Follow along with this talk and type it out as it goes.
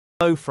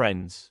Hello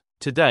friends.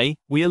 Today,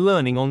 we are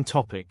learning on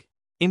topic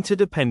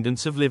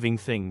interdependence of living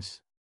things.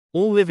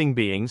 All living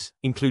beings,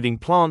 including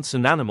plants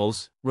and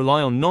animals,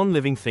 rely on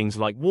non-living things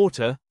like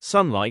water,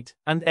 sunlight,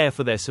 and air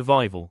for their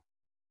survival.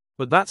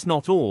 But that's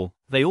not all,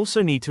 they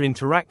also need to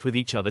interact with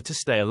each other to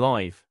stay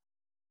alive.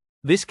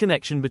 This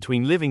connection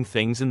between living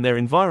things and their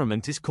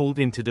environment is called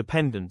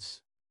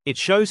interdependence. It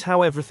shows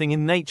how everything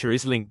in nature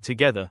is linked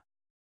together.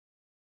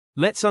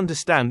 Let's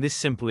understand this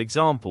simple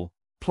example.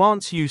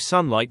 Plants use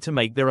sunlight to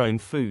make their own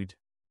food.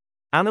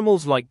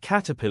 Animals like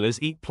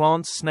caterpillars eat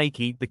plants, snake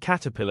eat the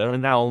caterpillar,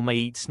 and owl may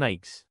eat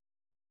snakes.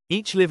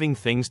 Each living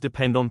things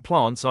depend on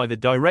plants either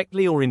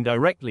directly or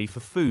indirectly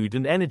for food,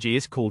 and energy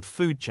is called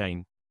food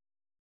chain.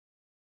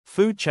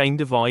 Food chain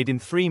divide in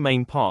three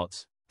main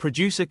parts: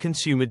 producer,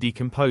 consumer,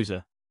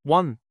 decomposer.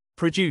 1.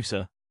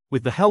 Producer.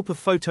 With the help of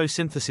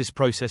photosynthesis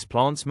process,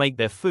 plants make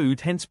their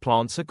food, hence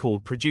plants are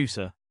called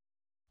producer.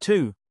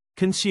 2.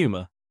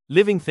 Consumer.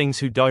 Living things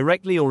who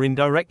directly or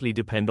indirectly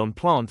depend on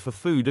plant for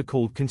food are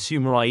called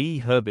consumer, i.e.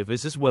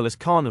 herbivores as well as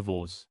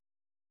carnivores.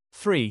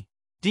 3.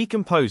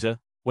 Decomposer.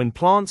 When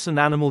plants and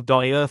animal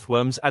die,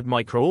 earthworms add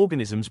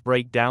microorganisms,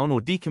 break down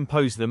or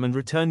decompose them and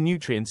return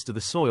nutrients to the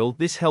soil.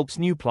 This helps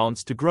new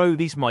plants to grow.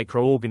 These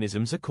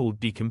microorganisms are called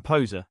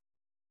decomposer.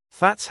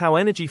 That's how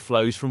energy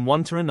flows from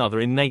one to another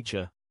in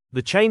nature.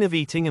 The chain of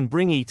eating and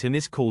being eaten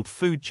is called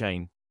food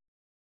chain.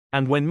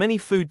 And when many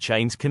food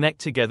chains connect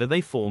together, they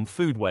form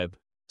food web.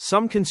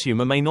 Some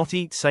consumer may not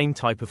eat same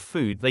type of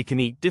food, they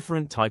can eat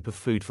different type of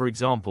food. For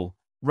example,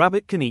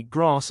 rabbit can eat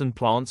grass and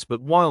plants,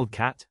 but wild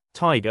cat,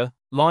 tiger,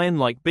 lion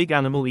like big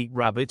animal eat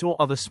rabbit or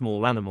other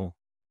small animal.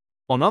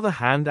 On other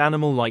hand,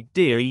 animal like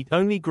deer eat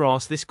only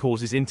grass. This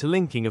causes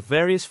interlinking of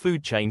various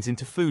food chains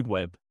into food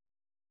web.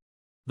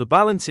 The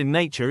balance in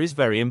nature is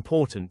very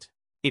important.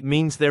 It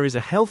means there is a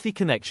healthy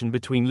connection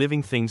between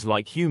living things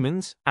like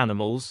humans,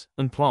 animals,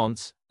 and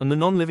plants, and the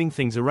non-living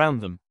things around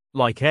them,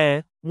 like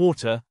air,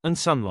 water, and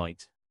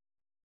sunlight.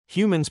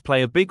 Humans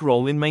play a big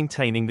role in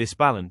maintaining this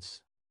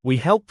balance. We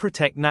help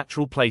protect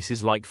natural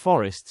places like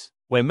forests,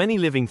 where many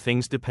living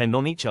things depend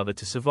on each other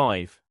to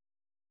survive.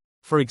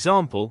 For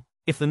example,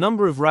 if the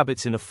number of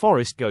rabbits in a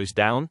forest goes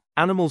down,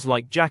 animals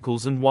like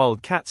jackals and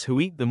wild cats who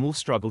eat them will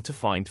struggle to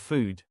find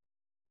food.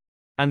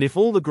 And if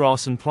all the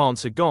grass and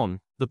plants are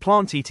gone, the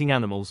plant-eating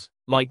animals,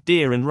 like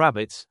deer and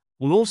rabbits,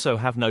 will also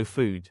have no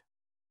food.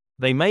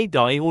 They may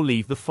die or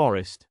leave the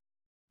forest.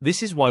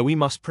 This is why we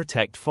must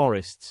protect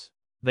forests.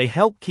 They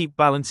help keep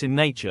balance in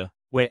nature,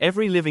 where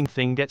every living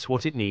thing gets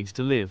what it needs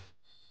to live.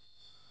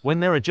 When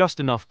there are just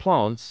enough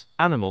plants,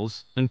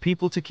 animals, and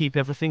people to keep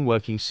everything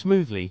working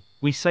smoothly,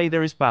 we say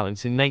there is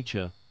balance in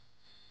nature.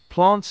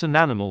 Plants and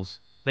animals,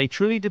 they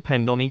truly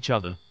depend on each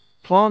other.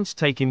 Plants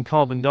take in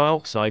carbon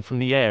dioxide from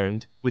the air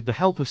and, with the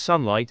help of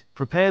sunlight,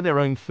 prepare their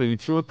own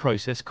food through a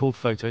process called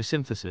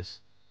photosynthesis.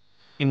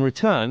 In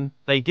return,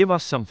 they give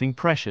us something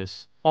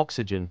precious: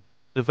 oxygen,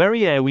 the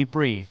very air we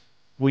breathe.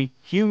 We,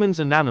 humans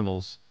and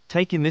animals,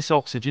 take in this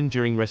oxygen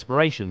during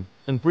respiration,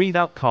 and breathe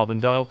out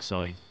carbon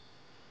dioxide.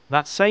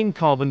 That same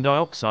carbon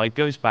dioxide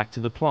goes back to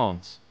the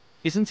plants.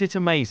 Isn't it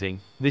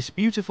amazing? This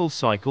beautiful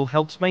cycle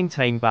helps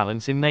maintain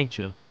balance in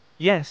nature.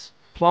 Yes,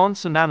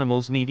 plants and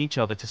animals need each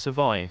other to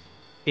survive.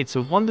 It's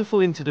a wonderful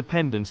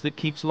interdependence that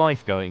keeps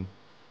life going.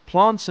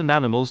 Plants and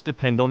animals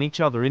depend on each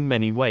other in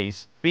many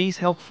ways. Bees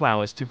help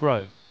flowers to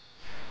grow.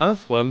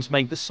 Earthworms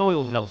make the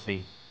soil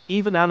healthy.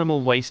 Even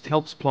animal waste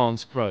helps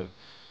plants grow.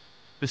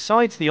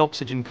 Besides the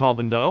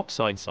oxygen-carbon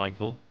dioxide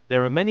cycle,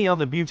 there are many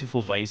other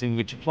beautiful ways in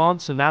which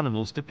plants and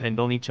animals depend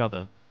on each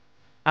other.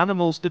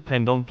 Animals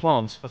depend on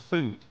plants for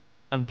food,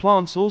 and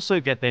plants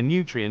also get their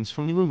nutrients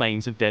from the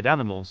remains of dead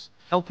animals,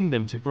 helping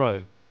them to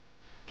grow.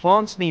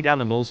 Plants need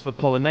animals for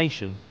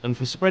pollination, and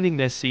for spreading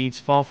their seeds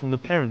far from the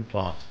parent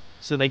plant,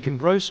 so they can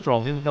grow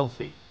strong and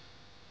healthy.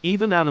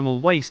 Even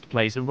animal waste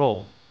plays a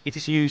role. It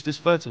is used as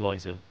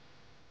fertilizer.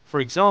 For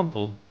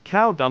example,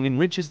 cow dung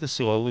enriches the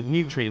soil with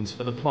nutrients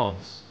for the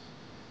plants.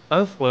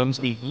 Earthworms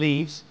eat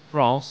leaves,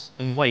 grass,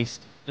 and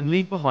waste, and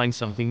leave behind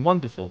something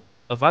wonderful,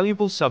 a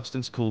valuable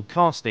substance called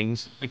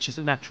castings, which is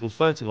a natural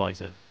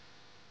fertilizer.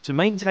 To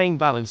maintain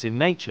balance in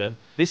nature,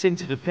 this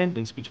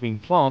interdependence between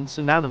plants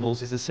and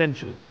animals is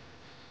essential.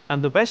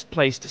 And the best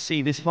place to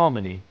see this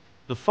harmony,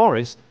 the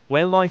forest,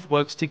 where life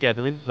works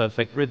together in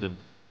perfect rhythm.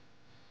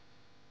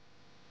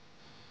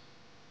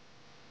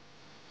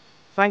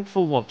 Thanks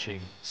for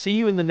watching. See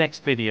you in the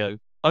next video,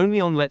 only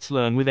on Let's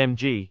Learn with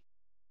MG.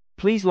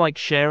 Please like,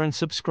 share and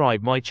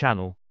subscribe my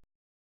channel.